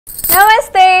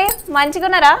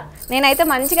మంచిగున్నారా? నేనైతే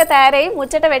మంచిగా తయారై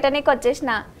ముచ్చట వెటనీకి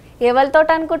వచ్చేసిన. ఎవరితో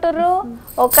అనుకుంటుర్రు?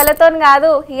 ఒక్కలతో కాదు,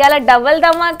 ఇవాళ డబల్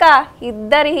ధమాక.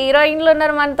 ఇద్దరు హీరోయిన్లు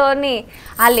ఉన్నారు మనతోని.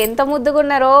 వాళ్ళు ఎంత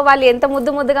ముద్దుగున్నారో, వాళ్ళు ఎంత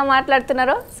ముద్దుగా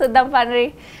మాట్లాడుతున్నారో చూద్దాం పండ్రి.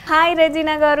 హాయ్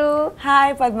రెజీనా గారు.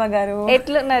 హాయ్ పద్మ గారు.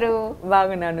 ఎట్లున్నారు?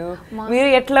 బాగున్నాను. మీరు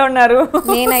ఎట్లా ఉన్నారు?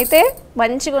 నేనైతే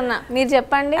మంచిగా ఉన్నా. మీరు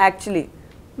చెప్పండి. యాక్చువల్లీ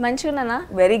మంచిగున్నానా?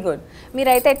 Very good.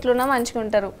 మీరైతే ఎట్లున్నా మంచిగా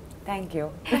ఉంటారు. Thank you.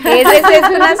 ఏ డ్రెస్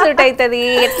వేసుకున్నా సూట్ అవుతుంది.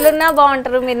 ఎట్లున్నా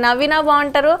బాగుంటారు. మీరు నవ్వినా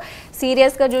బాగుంటారు,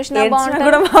 సీరియస్ గా చూసినా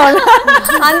బాగుంటారు.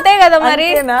 అంతే కదా మరి.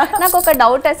 నాకు ఒక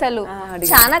డౌట్, అసలు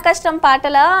చాలా కష్టం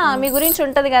పాటల మీ గురించి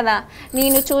ఉంటది కదా,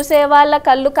 నేను చూసే వాళ్ళ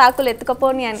కళ్ళు కాకులు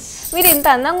ఎత్తుకపోని అని. మీరు ఇంత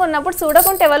అందంగా ఉన్నప్పుడు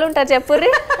చూడకుంటే ఎవరు ఉంటారు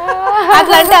చెప్పుర్రి?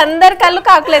 అట్లాంటి అందరి కళ్ళు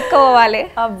కాకులు ఎత్తుకోవాలి.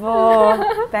 అబ్బో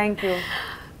thank you.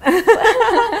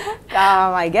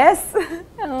 I guess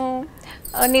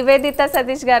Nivedita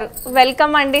Satish గారు,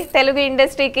 వెల్కమ్ అండి తెలుగు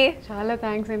ఇండస్ట్రీకి. చాలా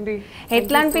థ్యాంక్స్ అండి.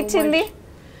 ఎట్లా అనిపించింది?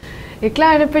 ఎట్లా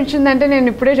అనిపించింది అంటే, నేను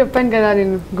ఇప్పుడే చెప్పాను కదా,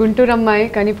 నేను గుంటూరు అమ్మాయి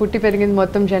కానీ పుట్టి పెరిగింది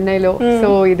మొత్తం చెన్నైలో. సో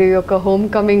ఇది ఒక హోమ్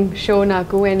కమింగ్ షో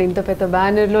నాకు. అండ్ ఇంత పెద్ద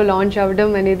బ్యానర్లో లాంచ్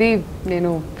అవ్వడం అనేది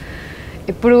నేను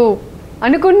ఇప్పుడు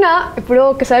అనుకున్నా, ఇప్పుడు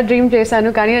ఒకసారి డ్రీమ్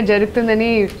చేశాను, కానీ అది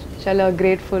జరుగుతుందని చాలా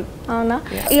గ్రేట్ఫుల్. అవునా?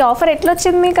 ఈ ఆఫర్ ఎట్లా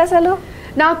వచ్చింది మీకు అసలు?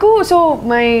 నాకు so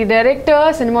my director,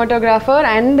 cinematographer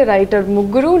and writer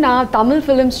ముగ్గురు నా తమిళ్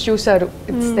ఫిల్మ్స్ చూసారు.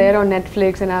 It's there on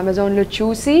Netflix and అమెజాన్లో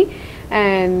చూసి,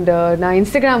 అండ్ నా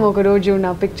ఇన్స్టాగ్రామ్ ఒకరోజు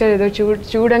నా పిక్చర్ ఏదో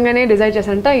చూడంగానే డిసైడ్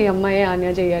చేశానంట ఈ అమ్మాయి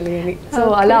ఆన్య చేయాలి అని. సో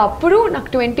అలా అప్పుడు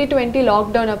నాకు 2020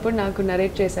 లాక్డౌన్ అప్పుడు నాకు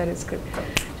నరేట్ చేశారు స్క్రిప్ట్.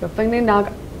 చెప్పండి,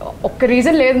 నాకు ఒక్క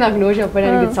రీజన్ లేదు నాకు నో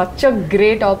చెప్పడానికి. It's such a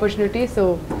great opportunity. So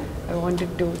I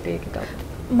wanted to take it up.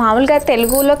 మామూలుగా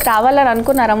తెలుగులోకి రావాలని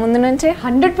అనుకున్నారా ముందు నుంచే?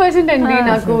 100% అండి.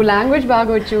 నాకు లాంగ్వేజ్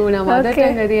బాగా వచ్చు, నా మదర్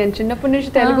టంగ్ అది. అండ్ చిన్నప్పటి నుంచి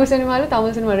తెలుగు సినిమాలు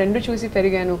తమిళ సినిమా రెండు చూసి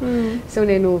పెరిగాను. సో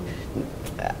నేను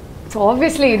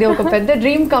ఆబ్వియస్లీ ఇది ఒక పెద్ద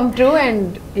dream come true.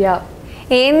 And yeah,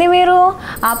 ఏంది మీరు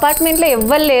అపార్ట్మెంట్లో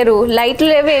ఎవ్వరు లేరు, లైట్లు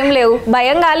లేవు, ఏం లేవు,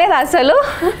 భయం కాలేదు అసలు?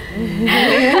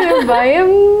 భయం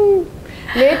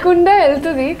లేకుండా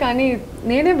వెళ్తుంది, కానీ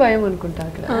నేనే భయం అనుకుంటా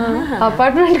అక్కడ.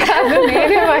 అపార్ట్మెంట్ కాదు,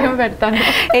 నేనే భయం పెడతాను.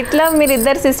 ఎట్లా మీరు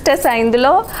ఇద్దరు సిస్టర్సా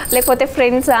ఇందులో, లేకపోతే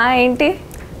ఫ్రెండ్సా ఏంటి?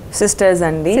 సిస్టర్స్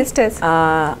అండి. సిస్టర్స్.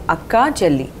 అక్క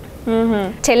చెల్లి.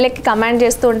 చెల్లెకి కమాండ్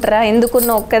చేస్తూ ఉంటారా,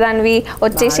 ఎందుకున్న ఒక్కదానివి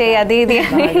వచ్చేసే అది ఇది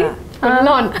అని?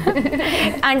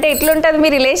 అంటే ఎట్లుంటది మీ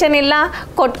రిలేషన్? ఇలా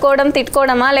కొట్టుకోవడం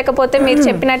తిట్టుకోవడమా, లేకపోతే మీరు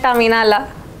చెప్పినట్టు వినాలా?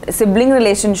 సిబ్లింగ్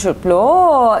రిలేషన్షిప్ లో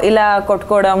ఇలా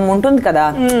కొట్టుకోవడం ఉంటుంది కదా,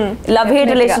 లవ్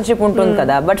హేట్ రిలేషన్షిప్ ఉంటుంది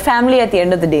కదా, but family at the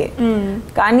end of the day.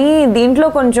 కానీ దీంట్లో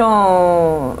కొంచెం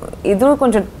ఇద్దరు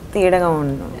కొంచెం తేడాగా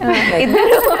ఉంటుంది.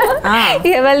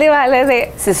 ఎవరిది వాళ్ళదే,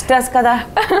 సిస్టర్స్ కదా,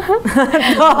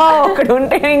 ఒకటి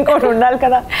ఉంటే ఇంకోటి ఉండాలి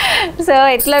కదా. సో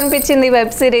ఎట్లా అనిపించింది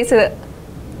వెబ్ సిరీస్?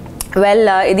 వెల్,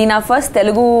 ఇది నా ఫస్ట్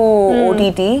తెలుగు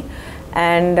ఓటీటీ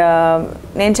అండ్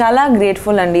నేను చాలా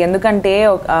గ్రేట్ఫుల్ అండి. ఎందుకంటే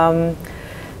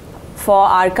for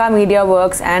Arca Media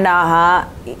Works and AHA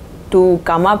to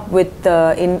come up with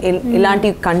ilanti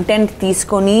content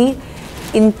తీసుకొని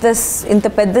ఇంత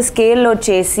పెద్ద స్కేల్లో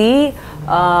చేసి,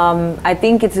 I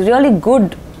think it's really good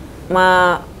మా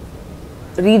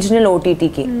రీజనల్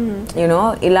ఓటీటీకి. యూనో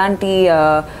ఇలాంటి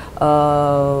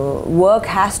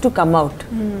work has to come out,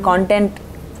 content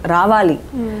రావాలి.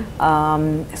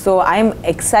 So I'm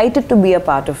excited to be a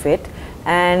part of it.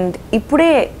 And ipude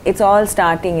it's all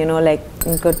starting, you know, like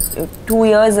 2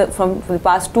 years from the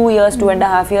past 2 years,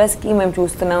 2.5 years ki mem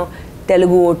chustunam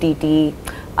Telugu OTT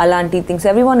alanti things.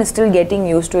 Everyone is still getting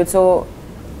used to it. So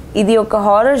idi oka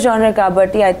horror genre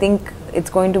kabatti I think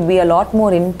it's going to be a lot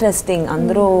more interesting.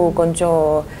 Andru koncho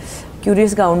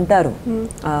curious ga untaru.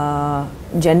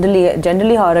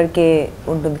 Generally horror ke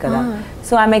untundi kada.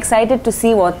 So I'm excited to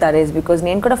see what that is, because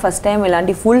nenu kuda first time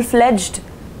ilanti full fledged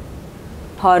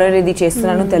horror ఇది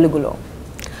చేస్తున్నాను తెలుగులో.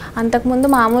 అంతకుముందు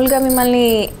మామూలుగా మిమ్మల్ని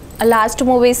last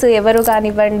movies ఎవరు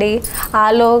కానివ్వండి,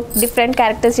 ఆలో different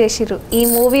characters చేసిర్రు. ఈ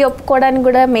మూవీ ఒప్పుకోవడానికి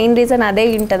కూడా మెయిన్ రీజన్ అదే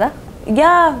ఉంటుందా?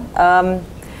 యా,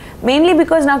 మెయిన్లీ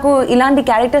బికాజ్ నాకు ఇలాంటి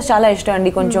క్యారెక్టర్స్ చాలా ఇష్టం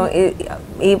అండి. కొంచెం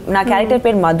నా క్యారెక్టర్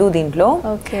పేరు మధు దీంట్లో.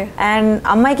 అండ్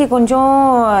అమ్మాయికి కొంచెం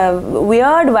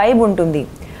వియర్డ్ వైబ్ ఉంటుంది.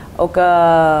 ఒక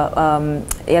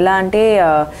ఎలా అంటే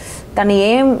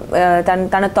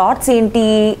తన థాట్స్ ఏంటి,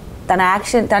 తన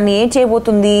యాక్షన్, తను ఏం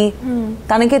చేయబోతుంది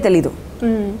తనకే తెలీదు,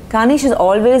 కానీ she is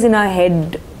always in our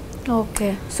head. Okay.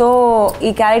 So ఈ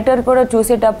క్యారెక్టర్ కూడా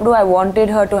చూసేటప్పుడు I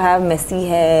wanted her to have messy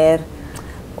hair,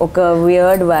 ఒక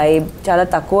వియర్డ్ వైబ్, చాలా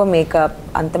తక్కువ మేకప్,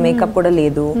 అంత మేకప్ కూడా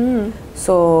లేదు.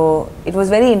 So it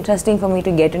was very interesting for me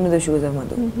to get in to the shoes of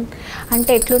Madhu.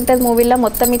 అంటే ఎట్లుంటుంది మూవీలో?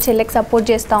 మొత్తం మీ చెల్లెకి సపోర్ట్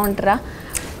చేస్తూ ఉంటారా?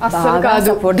 అస్సలు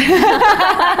కాదు,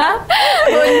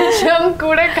 కొంచెం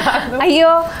కూడా కాదు.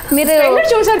 అయ్యో మీరు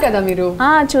చూసారు కదా, మీరు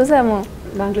చూసాము,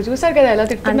 దాంట్లో చూసారు కదా ఎలా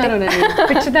తిట్టున్నారు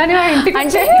పిచ్చిదాని ఇంటికి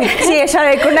అంటే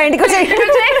లేకుండా ఇంటికి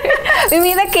మీ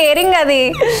మీద కేరింగ్ అది.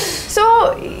 సో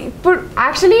ఇప్పుడు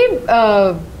యాక్చువల్లీ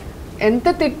ఎంత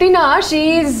తిట్టినా she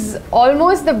is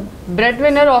almost the bread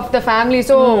winner of the family.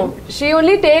 So she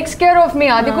only takes care of మీ,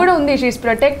 అది కూడా ఉంది. She is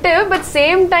protective but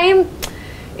same time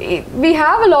we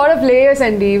have a lot of layers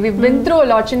and we've been through a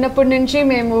lot. చిన్నప్పటి నుంచి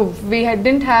మేము we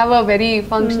didn't have a very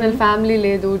functional family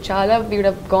లేదు, చాలా we would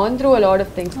have gone through a lot of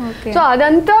things. So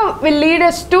అదంతా will lead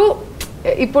us to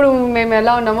ఇప్పుడు మేము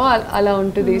ఎలా ఉన్నామో అలా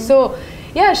ఉంటుంది. So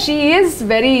yeah, she is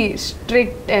very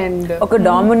strict and ఒక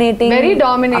very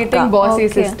dominating bossy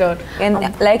sister. And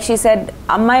like she said,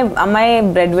 అమ్మాయి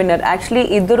breadwinner. Actually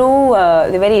ఇద్దరు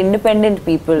very independent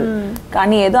people.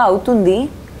 కానీ ఏదో అవుతుంది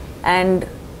and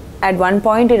at one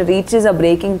point it reaches a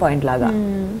breaking point laga.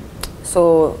 So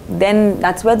then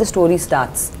that's where the story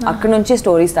starts. అక్కడ నుంచి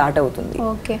story start అవుతుంది.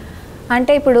 Okay,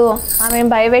 అంటే ఇప్పుడు ఆమె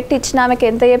భయపెట్టి ఇచ్చిన ఆమెకి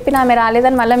ఎంత చెప్పినా ఆమె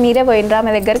రాలేదని మళ్ళీ మీరే పోయినరా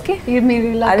ఆమె దగ్గరికి?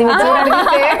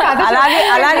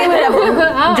 అలాగే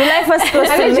జూలై 1st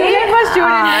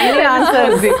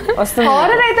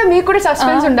హారర్ అయితే మీకు కూడా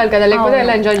సస్పెన్స్ ఉండాలి కదా, లేకపోతే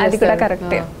ఎలా ఎంజాయ్ చేస్తారు? అది కూడా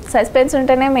కరెక్టే, సస్పెన్స్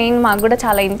ఉంటేనే మెయిన్. మాకు కూడా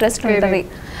చాలా ఇంట్రెస్ట్ ఉంటుంది.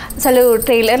 అసలు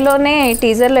ట్రైలర్లోనే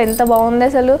టీజర్లో ఎంత బాగుంది,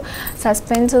 అసలు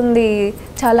సస్పెన్స్ ఉంది,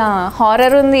 చాలా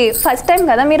హారర్ ఉంది. ఫస్ట్ టైం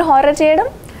కదా మీరు హారర్ చేయడం?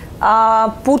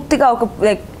 పూర్తిగా ఒక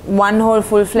like one whole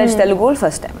full fledged Telugu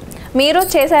first time. మీరు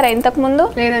చేశారా ఇంతకు ముందు?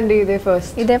 లేదండి,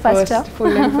 ఇదే first.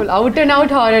 Full and full out and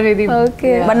out horror ఇది.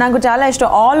 ఓకే, బట్ నాకు చాలా ఇష్టం.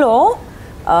 ఆలో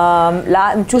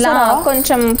చూసారా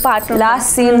కొంచెం పార్ట్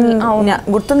లాస్ట్ సీన్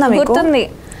గుర్తుందా మీకు? గుర్తుంది.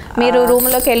 మీరు రూమ్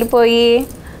లోకి వెళ్ళిపోయి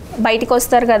బయటికి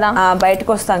వస్తారు కదా,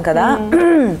 బయటకు వస్తాం కదా,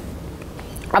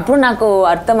 అప్పుడు నాకు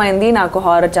అర్థమైంది నాకు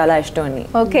హారర్ చాలా ఇష్టం అని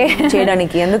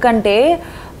చేయడానికి. ఎందుకంటే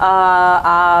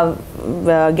ఆ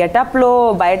గెటప్లో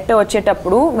బయట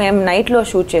వచ్చేటప్పుడు మేము నైట్లో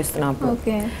షూట్ చేస్తున్నాము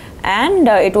and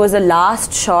it was the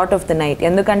last shot of the night.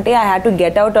 ఎందుకంటే I had to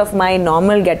get out of my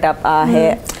normal getup.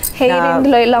 hair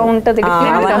ఇందులో ఇలా ఉంటది,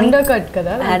 undercut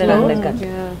కదా, had an undercut.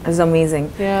 It was amazing.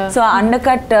 So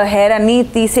undercut hair అన్ని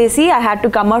తీసేసి I had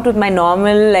to come out with my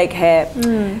normal like hair.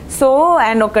 So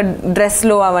and ఒక dress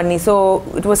లో అవన్నీ. So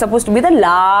it was supposed to be the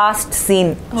last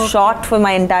scene shot for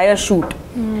my entire shoot.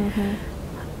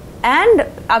 And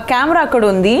ఆ camera అక్కడ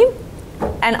ఉంది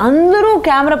and అందరూ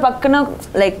camera పక్కన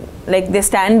like they're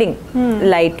standing,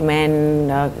 light men,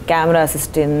 camera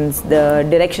assistants, the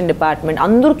direction department,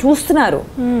 అందరూ చూస్తున్నారు.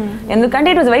 ఎందుకంటే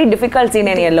it was very difficult scene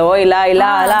అని ఇలా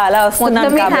అలా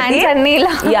వస్తున్నాను కాబట్టి.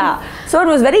 Yeah, so it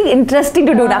was very interesting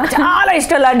to do. నాకు చాలా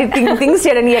ఇష్టం అలాంటి థింగ్స్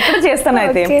చేయడానికి, ఎక్కడ చేస్తాను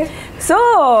అయితే. సో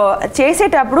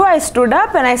చేసేటప్పుడు I stood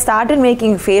up and I started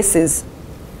making faces.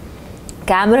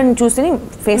 కెమెరాని చూసి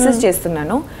ఫేసెస్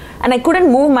చేస్తున్నాను and I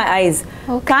couldn't move my eyes.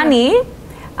 కానీ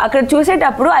అక్కడ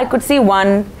చూసేటప్పుడు I could see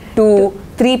 1, 2,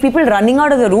 3 people running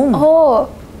out of the room.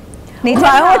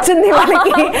 వచ్చింది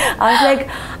వాళ్ళకి. I was like,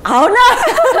 అవునా?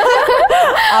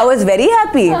 I was very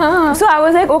happy. So I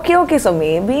was like, okay, so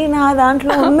maybe నా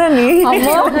దాంట్లో ఉందని.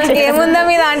 ఏముందా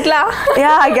మీ దాంట్లో?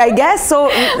 Yeah, I guess so.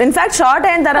 In fact, short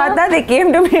అయిన తర్వాత they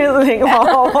came to me like,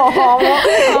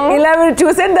 ఇలా మీరు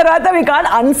చూసిన తర్వాత we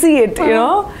can't unsee it, you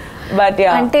know. But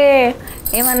yeah. అంటే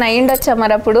ఏమన్నా అయ్యిండొచ్చా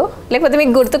మరి అప్పుడు, లేకపోతే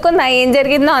మీకు గుర్తుకుందా ఏం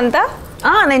జరిగిందో అంతా?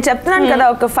 నేను చెప్తున్నాను కదా,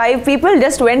 ఒక 5 people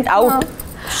just went out.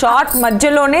 Short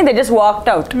మధ్యలోనే they just walked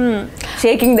out,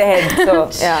 shaking their head. So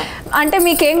yeah. అంటే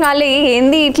మీకేం కాలే,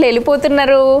 ఏంది ఇట్లా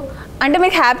వెళ్ళిపోతున్నారు అంటే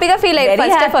మీకు హ్యాపీగా ఫీల్ అయ్యారు?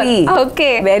 First of all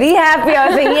okay, very happy.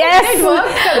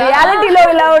 రియాలిటీలో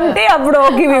ఇలా ఉంటే అప్పుడు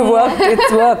okay, we work,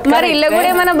 it's work. మరి ఇల్లు కూడా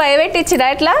ఏమైనా భయపెట్టించిరా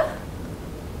ఎట్లా?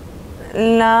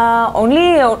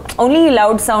 ఓన్లీ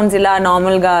లౌడ్ సౌండ్స్ ఇలా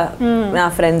నార్మల్ గా నా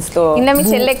ఫ్రెండ్స్ తో. ఇలా మీ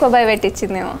చెల్లి ఎక్కువ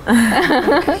భయపెట్టించిందేమో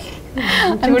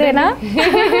అంతేనా?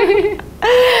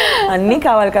 అన్నీ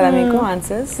కావాలి కదా మీకు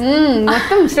ఆన్సర్స్,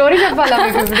 మొత్తం స్టోరీ చెప్పాలా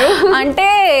మీకు? అంటే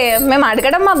మేము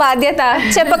అడగడం మా బాధ్యత,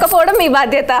 చెప్పకపోవడం మీ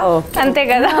బాధ్యత, అంతే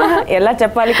కదా? ఎలా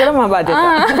చెప్పాలి కూడా మా బాధ్యత.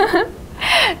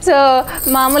 సో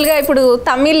మామూలుగా ఇప్పుడు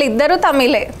ఇద్దరు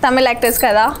తమిళ్ యాక్టర్స్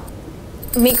కదా,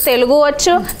 మీకు తెలుగు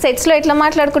వచ్చు, సెట్స్ లో ఎట్లా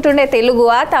మాట్లాడుకుంటుండే?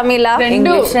 తెలుగువా తమిళా?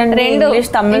 రెండు,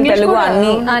 తమిళ్ తెలుగు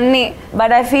అన్ని.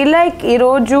 బట్ ఐ ఫీల్ లైక్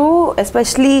ఈరోజు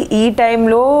ఎస్పెషలీ ఈ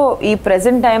టైంలో, ఈ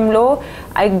ప్రెసెంట్ టైంలో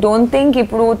ఐ డోంట్ థింక్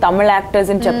ఇప్పుడు తమిళ్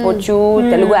యాక్టర్స్ అని చెప్పొచ్చు,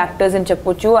 తెలుగు యాక్టర్స్ అని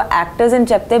చెప్పొచ్చు. యాక్టర్స్ అని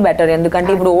చెప్తే బెటర్,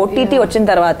 ఎందుకంటే ఇప్పుడు ఓటీటీ వచ్చిన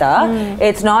తర్వాత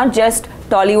it's not just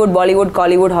Tollywood, Bollywood,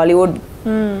 Kollywood, Hollywood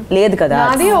లేదు కదా.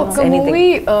 అది ఒక మూవీ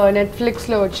నెట్ఫ్లిక్స్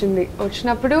లో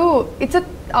వచ్చినప్పుడు it's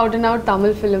out and out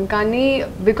Tamil film, కానీ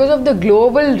because of the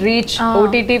global reach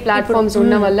OTT platforms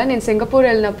ఉన్న వల్ల నేను సింగపూర్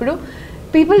వెళ్ళినప్పుడు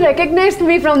people recognized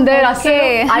me from there.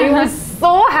 Okay. I was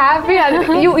so happy.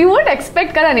 You won't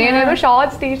expect kada nenu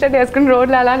shorts t-shirt వేసుకుని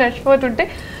రోడ్లో అలా నడిచిపోతుంటే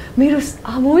మీరు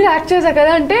ఆ మూవీ యాక్ట్ చేశారు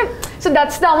కదా అంటే so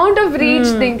that's the amount of reach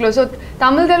దీంట్లో. So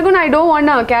Tamil Telugu I don't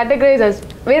want categorise us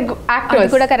wear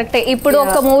actors కూడా కరెక్టే. ఇప్పుడు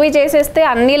ఒక మూవీ చేసేస్తే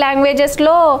అన్ని లాంగ్వేజెస్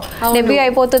లో డెబ్యూ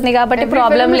అయిపోతుంది కాబట్టి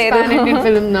ప్రాబ్లం లేదు.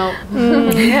 Film now.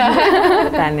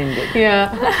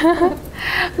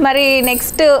 మరి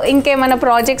నెక్స్ట్ ఇంకేమైనా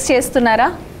ప్రాజెక్ట్స్ చేస్తున్నారా?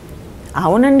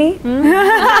 అవునండి.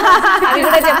 అది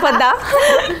కూడా చెప్పొద్దా?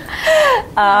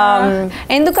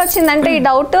 ఎందుకు వచ్చిందంటే ఈ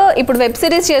డౌట్, ఇప్పుడు వెబ్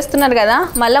సిరీస్ చేస్తున్నారు కదా,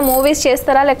 మళ్ళీ మూవీస్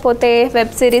చేస్తారా లేకపోతే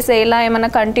వెబ్ సిరీస్ ఇలా ఏమైనా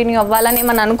కంటిన్యూ అవ్వాలని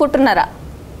ఏమైనా అనుకుంటున్నారా?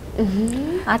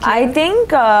 I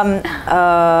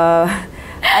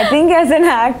think as an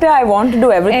actor I want to do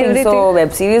everything. So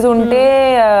web series unte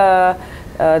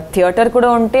theater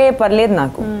kuda unte parలేదు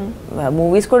నాకు.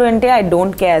 Movies kuda unte I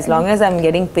don't care as long as I'm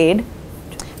getting paid.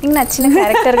 నీకు నచ్చిన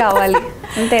character కావాలి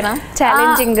అంతేనా?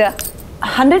 Challenging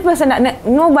 100%.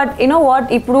 No, but you know what,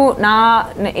 ఇప్పుడు నా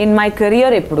in my career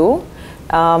ఇప్పుడు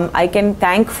I can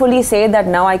thankfully say that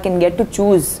now I can get to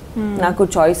choose. నాకు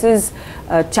choices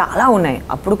చాలా ఉన్నాయి,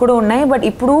 అప్పుడు కూడా ఉన్నాయి, బట్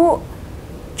ఇప్పుడు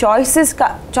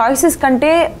choices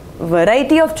కంటే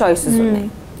variety of choices ఉన్నాయి.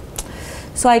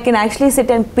 So I can actually sit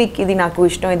and pick ఇది నాకు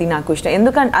ఇష్టం, ఇది నాకు ఇష్టం.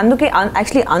 ఎందుకంటే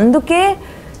అందుకే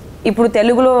ఇప్పుడు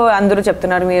తెలుగులో అందరూ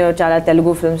చెప్తున్నారు మీరు చాలా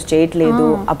తెలుగు ఫిల్మ్స్ చేయట్లేదు,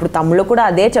 అప్పుడు తమిళ్లో కూడా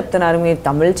అదే చెప్తున్నారు మీరు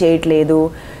తమిళ్ చేయట్లేదు.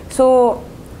 So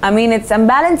I mean I'm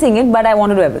balancing it, but I want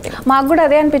to do everything. మాకు కూడా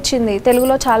అదే అనిపించింది.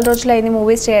 తెలుగులో చాలా రోజులు అయింది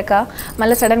మూవీస్ చేయక,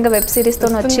 మళ్ళీ సడన్ గా వెబ్ సిరీస్ తో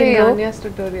వచ్చింది.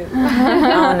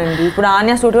 అవునండి, ఇప్పుడు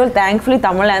ఆన్యాస్ ట్యూటోరియల్ థ్యాంక్ఫుల్లీ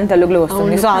తమిళ అండ్ తెలుగులో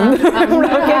వస్తుంది. సో అందరూ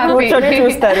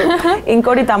చూస్తారు.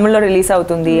 ఇంకోటి తమిళ్లో రిలీజ్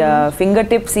అవుతుంది, ఫింగర్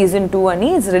టిప్ సీజన్ 2 అని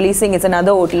it's releasing. It's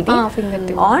another OTT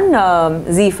on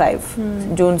ZEE5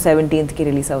 June 17th కి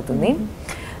రిలీజ్ అవుతుంది.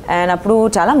 అండ్ అప్పుడు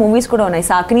చాలా మూవీస్ కూడా ఉన్నాయి.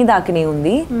 సాకిని దాకిని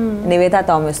ఉంది నివేదా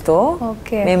థామస్ తో,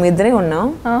 మేమిద్దరే ఉన్నాం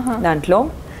దాంట్లో.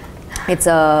 It's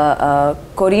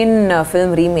Korean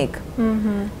film remake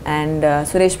and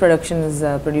Suresh productions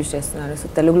produce చేస్తున్నారు. సో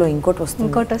తెలుగులో ఇంకోటి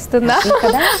వస్తుందా?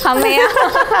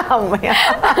 అమ్మయ్య.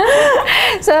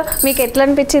 సో మీకు ఎట్లా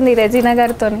అనిపించింది రెజీనా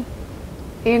గారితో?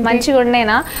 మంచిగా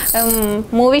ఉండేనా?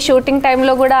 మూవీ షూటింగ్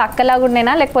టైంలో కూడా అక్కలాగా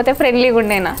ఉండేనా లేకపోతే ఫ్రెండ్లీగా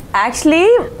ఉండేనా? యాక్చువల్లీ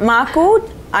మాకు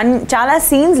చాలా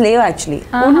సీన్స్ లేవు. యాక్చువల్లీ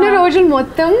ఉన్న రోజులు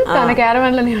మొత్తం తన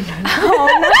క్యారవాన్ లోనే ఉన్నాను.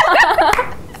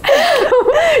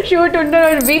 షూట్ ఉన్న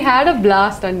రోజు we had a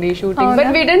blast అండి shooting,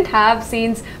 but we didn't have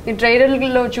scenes. Me trailer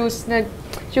లో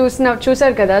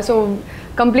చూసారు కదా, సో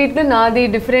కంప్లీట్ గా నాది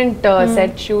different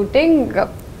set shooting.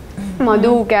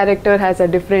 Madhu character has a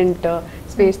different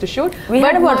space to shoot. We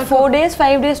had about 4 days,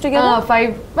 5 days together.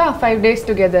 5 days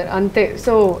together ante.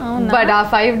 So but ఆ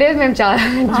 5 days మేము చాలా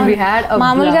we had a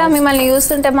మామూలుగా మిమ్మల్ని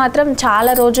చూస్తుంటే మాత్రం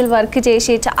చాలా రోజులు వర్క్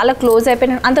చేసి చాలా క్లోజ్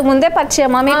అయిపోయిన. అంత ముందే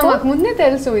పరిచయమా మీకు? మాకు ముందే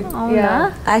తెలుసు.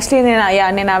 యాక్చువల్లీ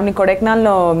నేను ఆవిని కొడైకెనాల్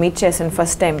లో మీట్ చేశాను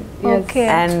ఫస్ట్ టైం.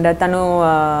 అండ్ తను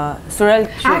సురల్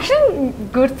యాక్షన్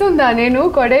గుర్తుందా? నేను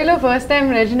కొడైలో ఫస్ట్ టైం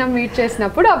రెజినా మీట్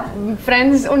చేసినప్పుడు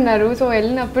ఫ్రెండ్స్ ఉన్నారు. సో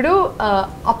వెళ్ళినప్పుడు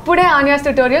అప్పుడే ఆన్యాస్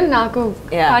ట్యూటోరియల్ నాకు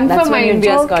కన్ఫర్మ్ అయింది.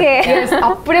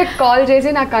 అప్పుడే కాల్ చేసి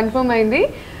నాకు కన్ఫర్మ్ అయింది.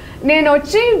 నేను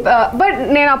వచ్చి బట్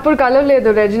నేను అప్పుడు కలవలేదు,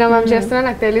 రెజినా మ్యామ్ చేస్తున్నా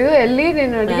నాకు తెలీదు. వెళ్ళి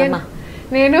నేను అడిగాను,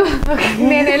 నేను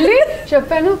వెళ్ళి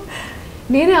చెప్పాను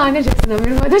నేనే ఆన్య చేస్తున్నా,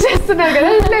 మీరు మధ్య చేస్తున్నారు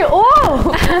కదా. ఇట్లా ఓ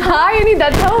హాయ్ అని,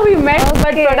 that's how we met.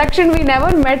 But production we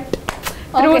never met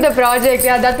through the project.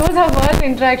 Yeah, that was our first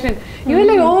interaction. You were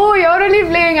like, oh, you're only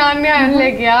playing Anya. I'm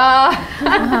like, yeah.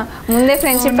 ముందే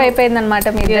ఫ్రెండ్షిప్ అయిపోయింది అన్నమాట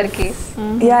మీ ఇద్దరికి.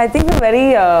 Yeah, I think we're very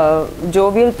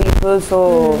jovial people, so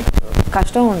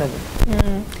కష్టం ఉండదు.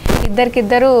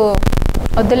 ఇద్దరు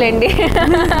వద్దులేండి,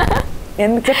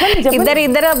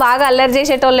 ఇద్దరు బాగా అల్లరి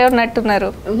చేసేటోళ్ళే ఉన్నట్టున్నారు.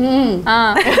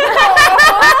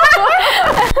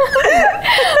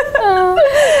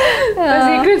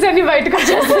 సీక్రెట్స్ అన్ని బయటకు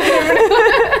వచ్చేస్తాయి.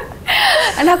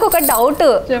 నాకు ఒక డౌట్,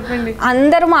 చెప్పండి.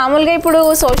 అందరూ మామూలుగా ఇప్పుడు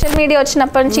సోషల్ మీడియా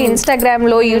వచ్చినప్పటి నుంచి ఇన్స్టాగ్రామ్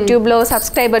లో, యూట్యూబ్ లో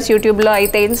సబ్స్క్రైబర్స్, యూట్యూబ్ లో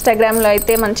అయితే ఇన్స్టాగ్రామ్ లో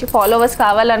అయితే మంచి ఫాలోవర్స్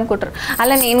కావాలనుకుంటారు.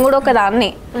 అలా నేను కూడా ఒక దాన్ని.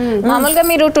 మామూలుగా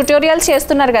మీరు ట్యూటోరియల్స్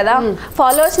చేస్తున్నారు కదా,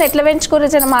 ఫాలోవర్స్ ఎట్లా పెంచుకోరు?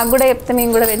 మాకు కూడా చెప్తే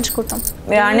మేము కూడా పెంచుకుంటాం.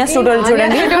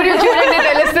 చూడండి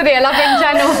తెలుస్తుంది ఎలా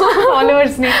పెంచాను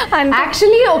ఫాలోవర్స్ ని.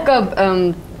 యాక్చువల్లీ ఒక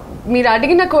మీరు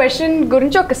అడిగిన క్వశ్చన్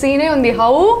గురించి ఒక సీనే ఉంది,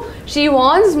 how she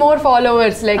wants more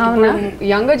followers. Like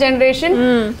younger generation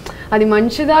అది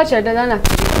మంచిదా చెడ్డదా నాకు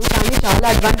తెలియదు, కానీ చాలా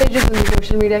అడ్వాంటేజెస్ ఉంది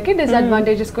సోషల్ మీడియాకి,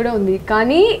 డిసడ్వాంటేజెస్ కూడా ఉంది.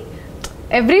 కానీ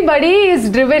ఎవ్రీబడి ఈస్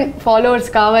డ్రివెన్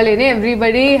ఫాలోవర్స్ కావాలని,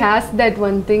 everybody has that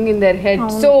one thing in their head.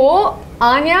 So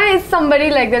Anya is somebody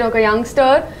like that, ఒక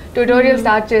యంగ్స్టర్. ట్యూటోరియల్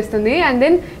స్టార్ట్ చేస్తుంది and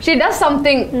then she does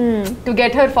something to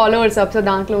get her followers up. So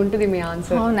దాంట్లో ఉంటుంది మీ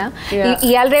answer. అవునా?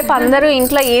 ఇవాళ రేపు అందరూ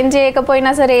ఇంట్లో ఏం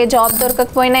చేయకపోయినా సరే, జాబ్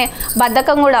దొరకకపోయినా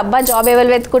బద్ధకం కూడా, అబ్బా జాబ్ ఎవరు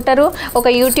వెతుకుంటారు, ఒక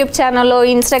యూట్యూబ్ ఛానల్లో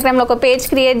ఇన్స్టాగ్రామ్లో ఒక పేజ్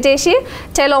క్రియేట్ చేసి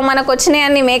చలో మనకు వచ్చినాయి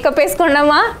అన్ని మేకప్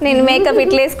వేసుకున్నామా, నేను మేకప్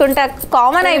ఇట్లా వేసుకుంటా,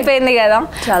 కామన్ అయిపోయింది కదా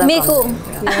మీకు.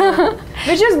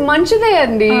 విచ్ ఇస్ మంచిదే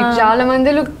అండి. చాలా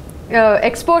మందిలో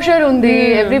ఎక్స్పోజర్ ఉంది,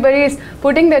 everybody is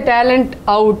putting the talent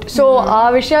out. So ఆ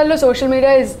విషయాల్లో social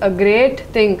media is a great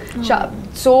thing.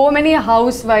 So many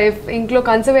house wife, ఇంట్లో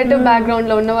కన్సర్వేటివ్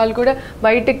బ్యాక్గ్రౌండ్లో ఉన్న వాళ్ళు కూడా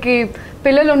బయటికి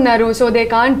పిల్లలు ఉన్నారు, so they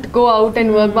can't go out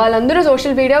and work, వాళ్ళందరూ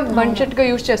సోషల్ మీడియా బంచెట్గా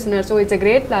యూజ్ చేస్తున్నారు. So it's a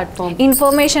great platform.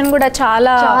 Information కూడా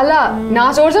చాలా చాలా, నా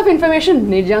సోర్స్ ఆఫ్ ఇన్ఫర్మేషన్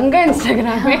నిజంగా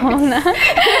ఇన్స్టాగ్రామ్.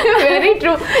 Very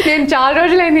true. నేను చాలా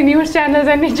రోజులైంది న్యూస్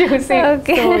ఛానల్స్ అన్ని చూసి.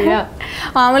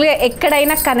 మామూలుగా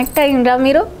ఎక్కడైనా కనెక్ట్ అయ్యిండ్రా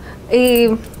మీరు?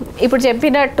 ఇప్పుడు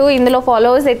చెప్పినట్టు ఇందులో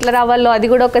ఫాలోవర్స్ ఎట్లా రావాలో అది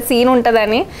కూడా ఒక సీన్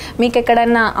ఉంటుందని మీకు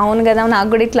ఎక్కడన్నా, అవును కదా నాకు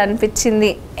కూడా ఇట్లా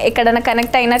అనిపించింది, ఎక్కడన్నా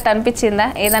కనెక్ట్ అయినట్టు అనిపించిందా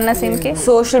ఏదన్నా సీన్కి?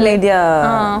 సోషల్ మీడియా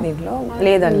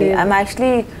లేదండి. ఐఎమ్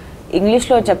యాక్చువల్లీ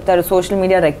ఇంగ్లీష్లో చెప్తారు సోషల్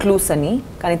మీడియా రెక్లూస్ అని,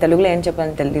 కానీ తెలుగులో ఏం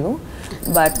చెప్పాలని తెలియదు.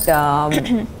 బట్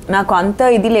నాకు అంత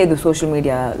ఇది లేదు సోషల్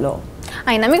మీడియాలో.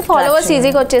 అయినా మీకు ఫాలోవర్స్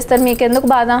ఈజీగా వచ్చేస్తారు, మీకు ఎందుకు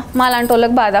బాధ? మా లాంటి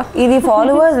వాళ్ళకి బాధ ఇది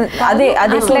ఫాలోవర్స్. అదే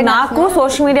సో నాకు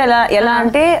సోషల్ మీడియా ఎలా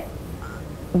అంటే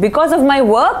బికాస్ ఆఫ్ మై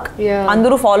వర్క్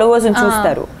అందరూ ఫాలోవర్స్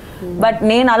చూస్తారు, బట్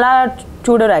నేను అలా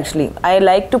చూడరు. Actually I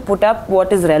like to put up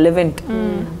what is relevant.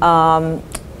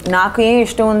 నాకు ఏం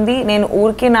ఇష్టం ఉంది, నేను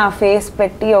ఊరికి నా ఫేస్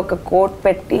పెట్టి ఒక కోట్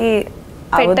పెట్టి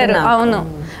పెట్టరు. అవును,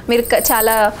 మీరు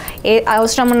చాలా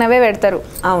అవసరం ఉన్నవే పెడతారు.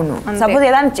 అవును, సపోజ్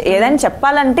ఏదైనా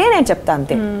చెప్పాలంటే నేను చెప్తా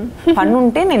అంతే, పన్ను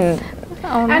ఉంటే నేను.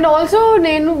 అండ్ ఆల్సో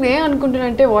నేను ఏం అనుకుంటున్నా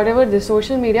అంటే what ever the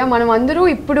social media, మనం అందరూ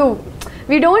ఇప్పుడు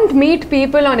we don't meet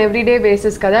people on everyday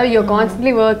basis kada, you're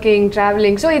constantly working,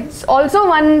 traveling, so it's also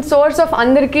one source of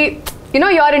andarki, you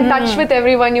know, you're in touch with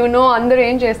everyone, you know andaru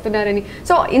em chestunarani.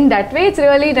 So in that way it's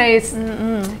really nice.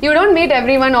 You don't meet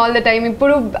everyone all the time.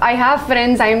 Ippudu I have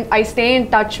friends, I stay in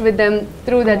touch with them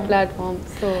through that platform.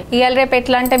 So ఇయాల రేపు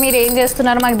ఎట్లా అంటే మీరు ఏం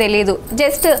చేస్తున్నారో మాకు తెలియదు,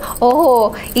 just ఓహో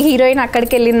ఈ హీరోయిన్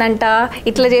అక్కడికి వెళ్ళిందంట,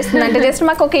 ఇట్లా చేస్తుందంట, జస్ట్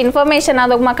మాకు ఒక ఇన్ఫర్మేషన్,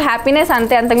 అదొక మాకు హ్యాపీనెస్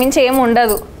అంతే, అంతకుమించి ఏం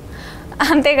ఉండదు.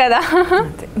 అంతే కదా?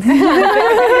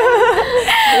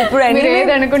 ఇప్పుడు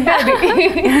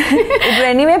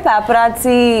ఎనీవే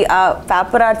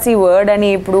పాపరాట్సీ వర్డ్ అని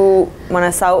ఇప్పుడు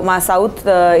మా సౌత్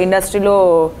ఇండస్ట్రీలో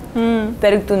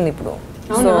పెరుగుతుంది ఇప్పుడు.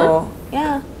 So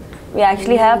we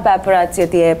actually have paparazzi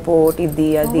at the airport, ఇది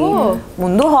అది.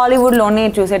 ముందు హాలీవుడ్ లోనే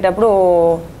చూసేటప్పుడు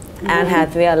యాన్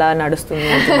హ్యాథ్వే అలా నడుస్తుంది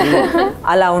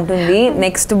అలా ఉంటుంది.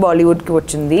 నెక్స్ట్ బాలీవుడ్ కి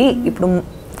వచ్చింది, ఇప్పుడు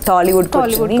టాలీవుడ్ కి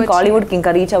వచ్చింది, కాలీవుడ్ కి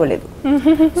ఇంకా రీచ్ అవ్వలేదు.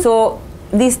 So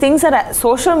these things are,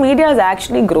 social media is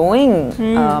actually growing.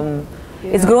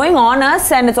 It's growing on us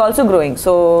and it's also growing.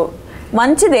 So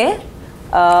manchide,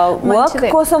 work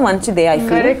కోసం మంచిదే. I feel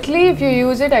correctly if you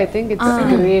use it, I think it's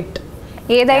great.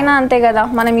 ఏదైనా అంతే కదా,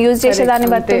 మనం use చేసేదాన్ని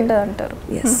బట్టి ఉంటుంది అంటారు.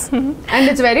 Yes. And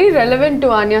it's very relevant to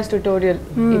Anya's tutorial.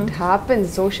 It happens,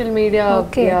 social media.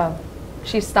 Okay. Yeah,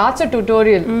 she starts a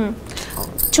tutorial.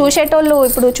 చూసేటోళ్ళు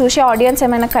ఇప్పుడు చూసే ఆడియన్స్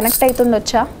ఏమైనా కనెక్ట్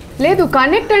అవుతుండొచ్చా? లేదు,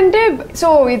 కనెక్ట్ అంటే so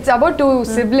it's about 2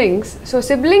 siblings. So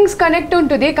siblings connect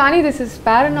ఉంటుంది, కానీ దిస్ ఇస్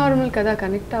పారానార్మల్ కదా,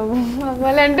 connect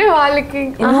అవ్వాలంటే వాళ్ళకి.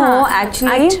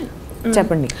 యాక్చువల్లీ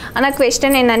చెప్పండి. నా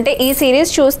క్వశ్చన్ ఏంటంటే, ఈ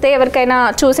సిరీస్ చూస్తే ఎవరికైనా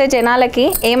చూసే జనాలకి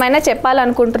ఏమైనా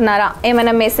చెప్పాలనుకుంటున్నారా?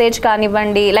 ఏమైనా మెసేజ్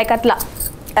కానివ్వండి, లైక్ అట్లా.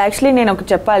 యాక్చువల్లీ నేను ఒకటి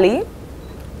చెప్పాలి.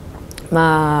 మా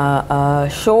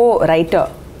షో రైటర్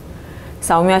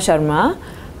సౌమ్య శర్మ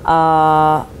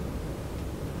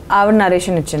ఆవిడ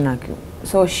నరేషన్ ఇచ్చింది నాకు.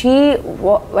 So she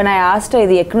when I asked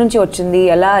ఇది ఎక్కడి నుంచి వచ్చింది,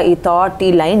 ఎలా ఈ థాట్, ఈ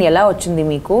లైన్ ఎలా వచ్చింది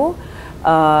మీకు,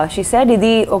 షీ సెడ్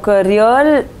ఇది ఒక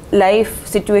రియల్ లైఫ్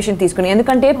సిచ్యువేషన్ తీసుకుని,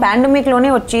 ఎందుకంటే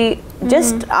పాండమిక్లోనే వచ్చి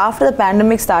just after the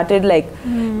pandemic started like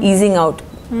easing out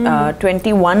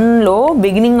 21లో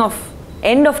beginning of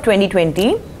end of 2020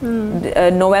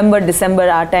 November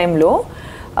December ఆ టైంలో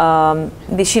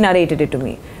she narrated it to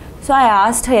me. So I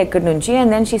asked her ఎక్కడి నుంచి,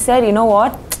 and then she said you know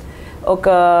what,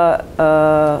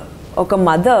 ఒక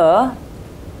mother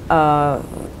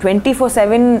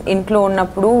 24/7 ఇంట్లో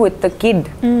ఉన్నప్పుడు with kid,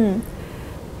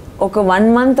 ఒక 1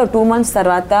 month or 2 months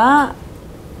తర్వాత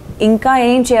ఇంకా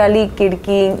ఏం చేయాలి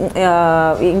కిడ్కి,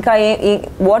 ఇంకా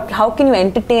how can you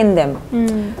entertain them,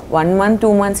 1 month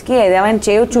 2 monthsకి ఏదైనా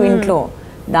చేయొచ్చు ఇంట్లో,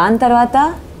 దాని తర్వాత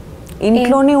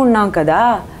ఇంట్లోనే ఉన్నాం కదా,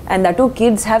 and that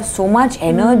kids have so much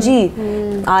energy,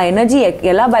 ఆ ఎనర్జీ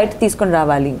ఎలా బయట తీసుకొని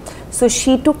రావాలి. So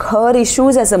she took her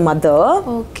issues as a mother,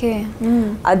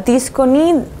 అది తీసుకొని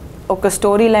ఒక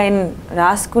స్టోరీ లైన్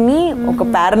రాసుకుని ఒక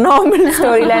పారానార్మల్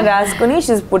స్టోరీ లైన్ రాసుకుని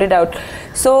she's put it out.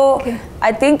 So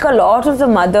I think a lot of the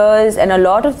mothers and a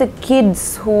lot of the kids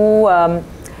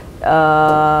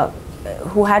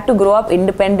who had to grow up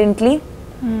independently,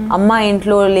 అమ్మ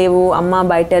ఇంట్లో లేవు, అమ్మ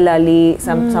బయట వెళ్ళాలి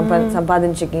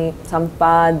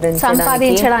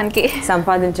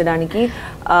సంపాదించడానికి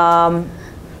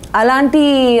అలాంటి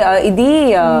ఇది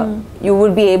you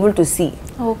would be able to see.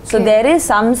 So there is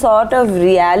some sort of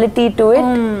reality to it,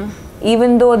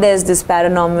 even though there's this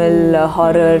paranormal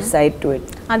horror side to it.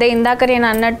 అదే ఇందాక నేను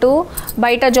అన్నట్టు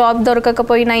బయట జాబ్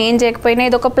దొరకకపోయినా ఏం చేయకపోయినా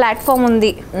ఇది ఒక ప్లాట్ఫామ్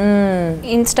ఉంది,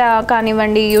 ఇన్స్టా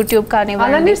కానివ్వండి, యూట్యూబ్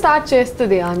కానివ్వండి, అలానే స్టార్ట్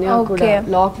చేస్తుంది ఆన్య కూడా.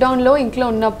 లాక్డౌన్ లో ఇంట్లో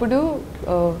ఉన్నప్పుడు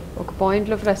ఒక పాయింట్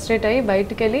లో ఫ్రస్ట్రేట్ అయ్యి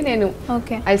బయటికి వెళ్ళి నేను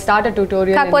ఐ స్టార్ట్ అ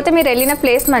ట్యూటోరియల్. కాకపోతే మీరు వెళ్ళిన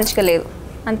ప్లేస్ మంచిగా లేదు,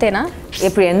 అంతేనా?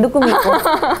 ఇప్పుడు ఎందుకు మీకు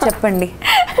చెప్పండి,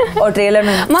 ఓ ట్రైలర్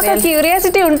మాకు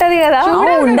క్యూరియాసిటీ ఉంటది కదా.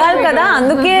 ఉండాలి కదా,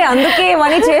 అందుకే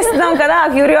మనీ చేస్తున్నాం కదా, ఆ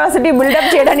క్యూరియాసిటీ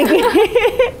బిల్డప్ చేయడానికి.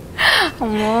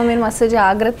 అమ్మో మీరు మస్తు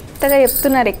జాగ్రత్తగా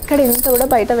చెప్తున్నారు, ఎక్కడ ఇంత కూడా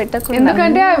బయట పెట్టకుండా.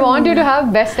 ఎందుకంటే I want you to have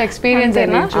best experience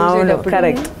అని చూసేటప్పుడు.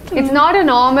 Correct. It's not a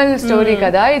normal story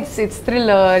కదా, it's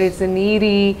thriller, it's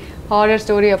నీరీ horror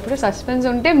story. అప్పుడు సస్పెన్స్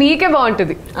ఉంటే మీకే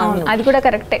బాగుంటుంది. అవును, అది కూడా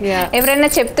కరెక్టే. ఎవరైనా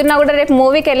చెప్తున్నా కూడా రేపు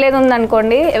మూవీకి వెళ్ళేది ఉంది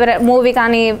అనుకోండి, మూవీ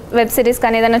కానీ వెబ్ సిరీస్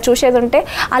కానీ ఏదైనా చూసేది ఉంటే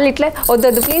వాళ్ళు ఇట్లా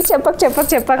వద్దొద్దు ప్లీజ్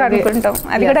చెప్పక అనుకుంటాం.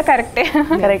 అది కూడా కరెక్టే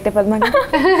పద్మ,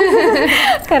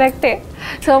 కరెక్టే.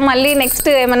 సో మళ్ళీ నెక్స్ట్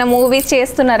ఏమైనా మూవీస్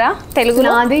చేస్తున్నారా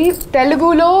తెలుగులో? అది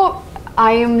తెలుగులో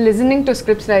I am listening to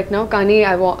scripts right now, కానీ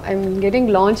I'm getting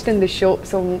launched in the show.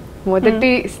 So మొదటి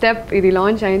స్టెప్ ఇది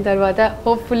లాంచ్ అయిన తర్వాత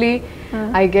hopefully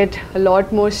I get a lot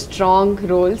more strong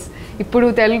roles. ఇప్పుడు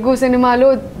తెలుగు సినిమాలో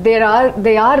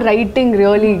they are writing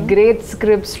really great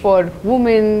scripts for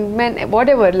women, men,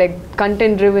 whatever, like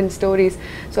content driven stories.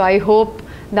 So I hope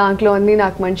దాంట్లో అన్ని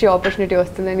నాకు మంచి ఆపర్చునిటీ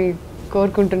వస్తుందని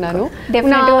కోరుకుంటున్నాను.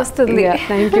 డెఫినెట్గా వస్తుంది.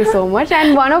 Thank you so much.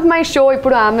 And one of my show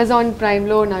ఇప్పుడు అమెజాన్ ప్రైమ్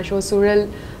లో నా షో సురల్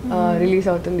రిలీజ్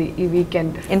అవుతుంది ఈ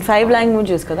వీకెండ్. ఇన్ 5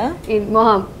 languages కదా, in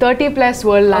 30+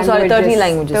 world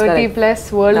languages, 30+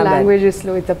 world languages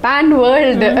లో it's a pan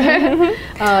world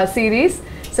series.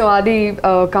 So అది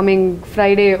కమింగ్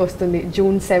ఫ్రైడే వస్తుంది,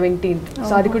 June 17th.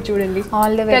 సో అది కూడా చూడండి.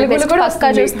 తెలుగులో కూడా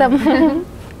చూస్తాం.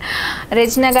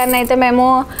 రెజినా గారిని అయితే మేము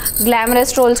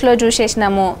గ్లామరస్ రోల్స్లో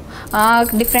చూసేసినాము,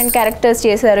 డిఫరెంట్ క్యారెక్టర్స్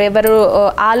చేశారు. ఎవరు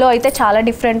ఆలో అయితే చాలా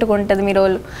డిఫరెంట్గా ఉంటుంది మీ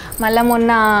రోల్. మళ్ళీ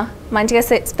మొన్న మంచిగా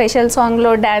స్పెషల్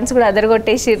సాంగ్లో డ్యాన్స్ కూడా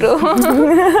అదరగొట్టేసిర్రు.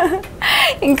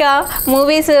 ఇంకా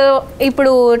మూవీస్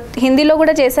ఇప్పుడు హిందీలో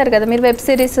కూడా చేశారు కదా మీరు, వెబ్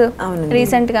సిరీస్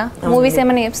రీసెంట్గా. మూవీస్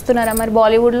ఏమైనా చేస్తున్నారా మరి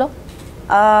బాలీవుడ్లో?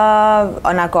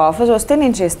 నాకు ఆఫర్స్ వస్తే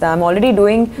నేను చేస్తాను. ఐమ్ ఆల్రెడీ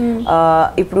డూయింగ్,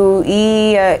 ఇప్పుడు ఈ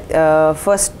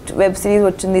ఫస్ట్ వెబ్ సిరీస్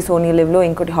వచ్చింది సోనీ లివ్లో,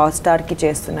 ఇంకోటి హాట్స్టార్కి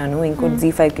చేస్తున్నాను, ఇంకోటి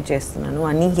Z5కి చేస్తున్నాను,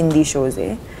 అన్ని Hindi షోసే.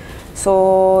 So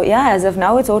yeah, as of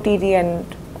now it's OTT and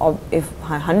if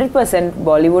 100%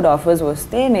 Bollywood offers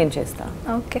వస్తే నేను చేస్తాను.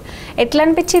 ఓకే, ఎట్లా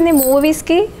అనిపించింది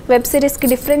మూవీస్కి వెబ్ సిరీస్కి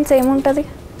డిఫరెన్స్ ఏముంటుంది?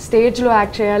 స్టేజ్లో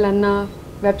యాక్ట్ చేయాలన్నా,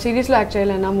 వెబ్ సిరీస్లో యాక్ట్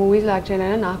చేయాలన్నా, మూవీస్లో యాక్ట్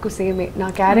చేయాలన్నా నాకు సేమే. నా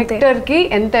క్యారెక్టర్కి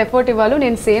ఎంత ఎఫర్ట్ ఇవ్వాలో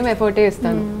నేను సేమ్ ఎఫర్టే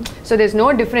ఇస్తాను. So there is no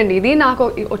different. ఇది నాకు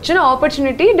వచ్చిన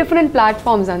ఆపర్చునిటీ, డిఫరెంట్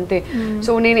ప్లాట్ఫామ్స్ అంతే.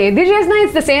 సో నేను ఏది చేసినా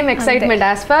it's the same excitement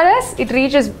as far as it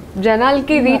reaches,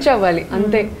 జనాలకి రీచ్ అవ్వాలి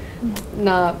అంతే.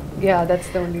 నా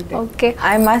that's the only thing. Okay,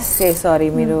 I must say sorry,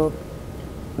 మీరు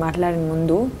మాట్లాడిన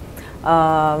ముందు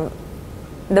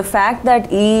ద ఫ్యాక్ట్ దట్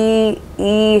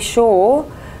ఈ show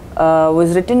was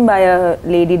written by a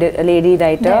lady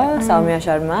writer, Soumya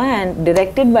Sharma, and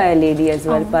directed by a lady as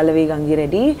well, Palle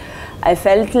Gangireddy. I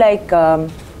felt like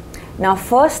నా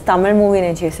first Tamil movie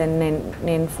నేను చేశాను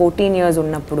నేను 14 years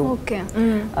ఉన్నప్పుడు.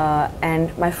 And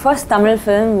my first Tamil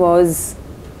film was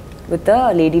with a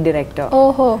lady director.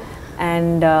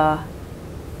 And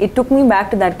it took me back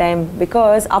to that time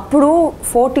because అప్పుడు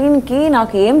 14కి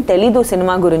నాకు ఏం తెలీదు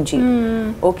cinema గురించి.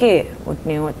 ఓకే,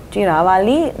 నేను వచ్చి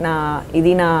రావాలి,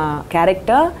 ఇది నా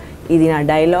క్యారెక్టర్, ఇది నా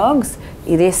డైలాగ్స్,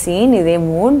 ఇదే సీన్, ఇదే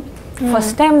మూడ్.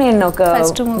 ఫస్ట్ టైం నేను ఒక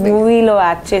మూవీలో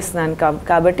యాక్ట్ చేస్తున్నాను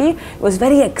కాబట్టి was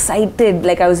very excited,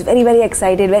 like I was very very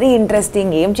excited, very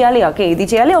interesting. ఏం చేయాలి, ఓకే ఇది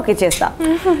చేయాలి, ఓకే చేస్తా.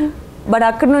 బట్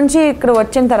అక్కడ నుంచి ఇక్కడ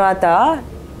వచ్చిన తర్వాత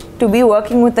to be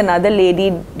working with another lady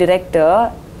director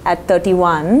at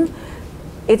 31,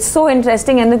 it's so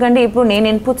interesting. ఎందుకంటే ఇప్పుడు నేను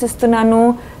ఇన్పుట్స్ ఇస్తున్నాను,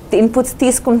 ఇన్పుట్స్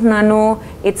తీసుకుంటున్నాను.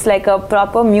 It's like a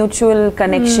proper mutual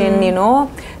connection. You know,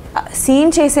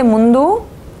 scene చేసే ముందు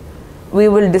we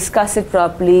will discuss it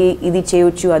properly. ఇది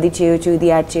చేయొచ్చు, అది చేయొచ్చు, ఇది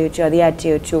యాడ్ చేయొచ్చు, అది యాడ్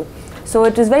చేయొచ్చు. So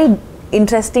it is very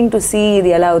interesting to see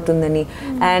ఇది ఎలా అవుతుందని.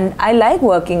 And I like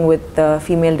working with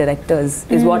female directors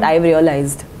is what I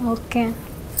realised. Okay,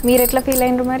 మీరు ఎట్లా ఫీల్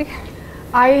అయినరు మరి?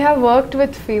 I have worked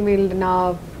with female.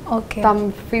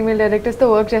 Female డైరెక్టర్స్తో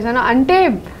work చేశాను. అంటే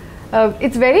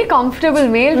it's very comfortable.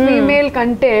 Male female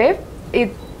కంటే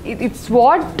it's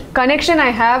what connection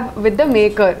I have with the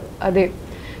maker ade.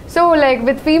 So like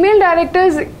with female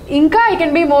directors inka I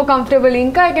can be more comfortable,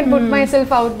 inka I can put myself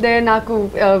out there. Naku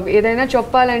edaina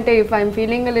choppalante if I'm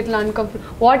feeling a little uncomfortable,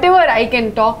 whatever, I can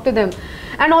talk to them.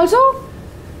 And also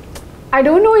I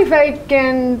don't know if I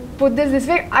can put this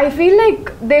way, I feel like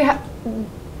they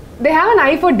have an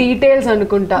eye for details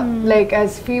anukunta. Like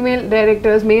as female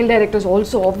directors, male directors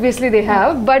also obviously they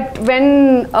have, but when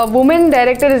a woman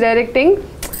director is directing,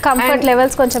 comfort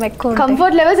levels కొంచెం ఎక్కువ,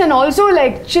 comfort levels and also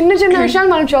like చిన్న చిన్న విషయాలు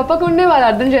మనం చెప్పకుండే వాళ్ళు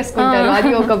అర్థం చేసుకుంటారు.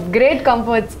 అది ఒక great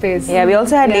comfort space. Yeah, we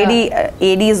also had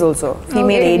ADs also,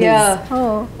 female ADs.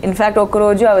 Yeah. In fact, ఒక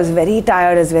రోజు I was very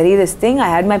tired, I was very this thing, I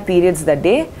had my periods that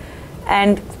day,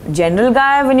 and general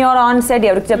guy when you're on set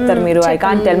ఎవరికి చెప్తారు మీరు, I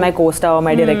can't tell my co-star or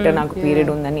my director నాకు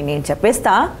period ఉందని. నేను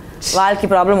చెప్పేస్తా, వాళ్ళకి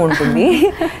problem ఉంటుంది.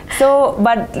 So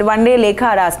but one day Lekha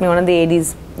had asked me, one of the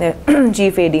ADs,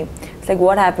 chief AD, it's like,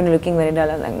 what happened, looking very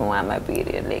dull. I was like, no, I'm my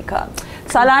period, Lekha.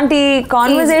 So alanti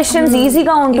conversations easy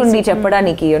ga untundi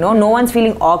cheppadaniki, you know, no one's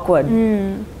feeling awkward.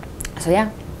 So yeah,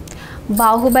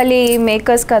 Baahubali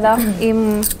makers కదా ఈ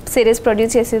series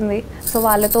produce చేసింది, so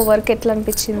వాళ్ళతో work ఎట్లా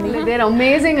అనిపించింది? They are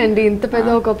amazing అండి. ఇంత పెద్ద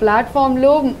ఒక ప్లాట్ఫామ్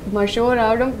లో మా షో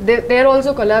రావడం, they are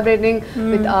also collaborating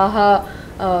with ఆహా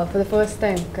for the first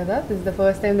time kada. This is the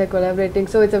first time they're collaborating,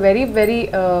 so it's a very very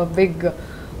big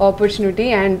opportunity,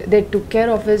 and they took care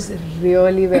of us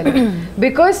really well.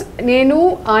 Because nenu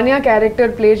Anya character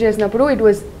play chesinappudu it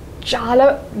was chala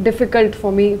difficult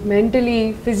for me mentally,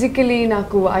 physically.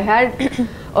 Naku I had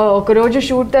oka roju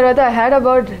shoot tarvata I had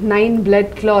about 9 blood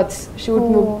clots shoot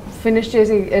finish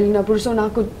chesi ellinappudu. So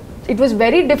naku it was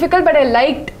very difficult, but I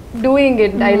liked doing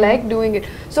it. I liked doing it,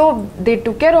 so they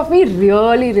took care of me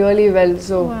really really well.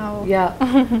 So yeah.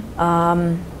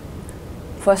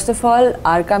 First of all,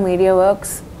 Arca Media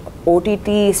Works OTT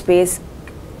space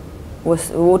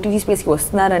కి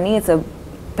వస్తున్నారని it's a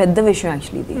పెద్ద విషయం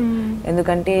actually ఇది.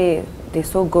 ఎందుకంటే they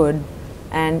so good,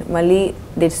 and మళ్ళీ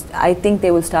I think they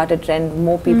will start a trend.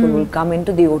 More people will come in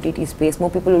to the OTT space.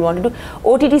 More people will want to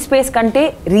OTT space కంటే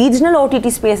regional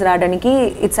OTT space రావడానికి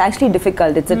it's actually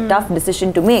difficult. It's a tough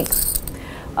decision to make.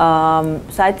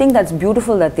 So I think that's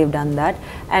beautiful that they've done that.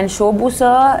 And Shobhu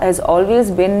sir has always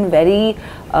been very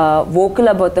vocal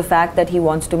about the fact that he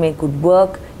wants to make good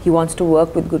work, he wants to work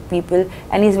with good people,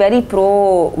 and he's very pro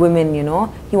women, you know.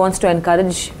 He wants to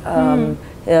encourage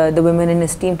the women in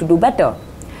his team to do better.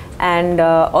 And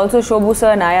also Shobhu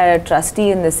sir and I are a trustee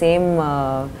in the same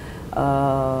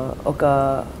oka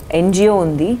NGO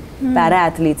undi, para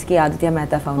athletes ki Aditya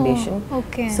Mehta Foundation.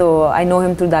 Okay. So I know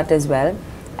him through that as well.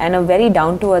 And a very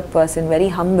down to earth person, very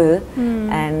humble,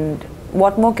 and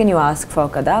what more can you ask for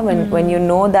kada when you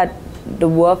know that the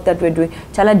work that we're doing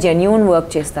chala genuine work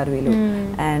chestaru veelu.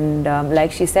 And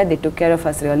like she said, they took care of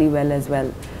us really well as well,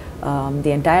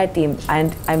 the entire team.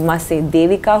 And I must say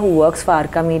Devika, who works for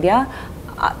Arca Media,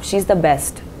 she's the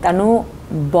best. Tanu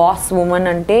boss woman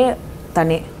ante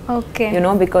tane. Okay. You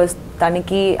know, because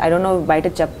taniki I don't know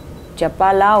baita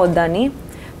cheppala oddani,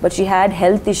 but she had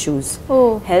health issues.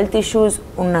 Health issues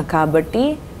unna kabatti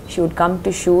she would come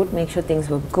to shoot, make sure things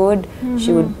were good.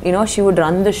 She would, you know, she would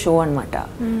run the show anamata,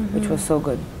 which was so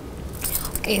good.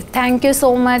 Okay, thank you so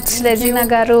much Regina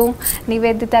garu,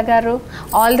 Nivedhithaa garu.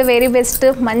 All the very best.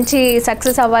 Manchi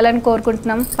success avvalani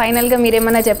korukuntunnam. Final ga meer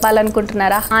emana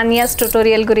cheppalanukuntunnara Anya's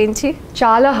tutorial gurinchi?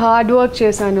 Chala hard work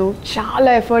chesanu,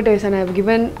 chala effort chesanu.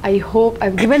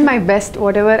 I've given my best,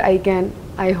 whatever I can.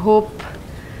 I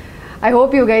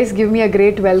hope you guys give me a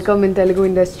great welcome in Telugu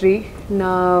industry.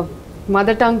 Na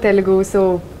mother tongue Telugu, so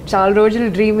chaala rojulu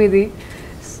dream idi.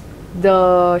 The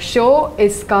show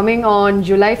is coming on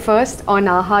July 1st on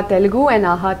Aha Telugu and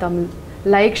Aha Tamil.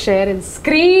 Like, share and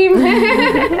scream.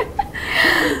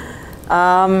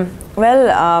 Well,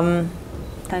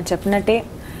 tanu cheppinate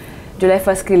July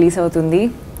 1st ki release avutundi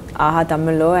Aha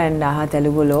Tamil lo and Aha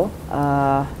Telugu lo.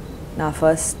 Na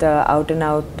first out and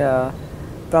out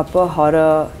proper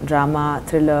horror, drama,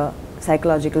 thriller,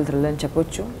 psychological thriller అని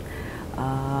చెప్పొచ్చు.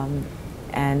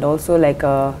 And also like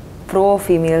a pro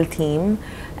female theme,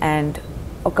 and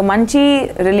ఒక మంచి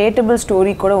relatable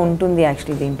story కూడా ఉంటుంది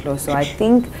actually దీంట్లో. So I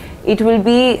think it will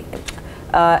be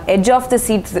edge of the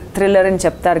seat thriller అని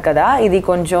చెప్తారు కదా, ఇది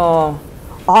కొంచెం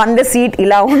ఆన్ ద సీట్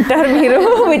ఇలా ఉంటారు మీరు,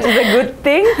 which is a good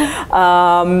thing.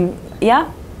 Yeah,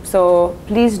 so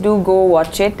please do go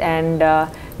watch it, and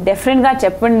డెఫినెట్గా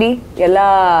చెప్పండి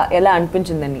ఎలా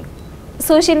అనిపించిందని.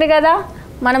 చూసిండ్రు కదా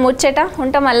మన ముచ్చట.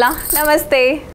 ఉంటాం మళ్ళా. నమస్తే.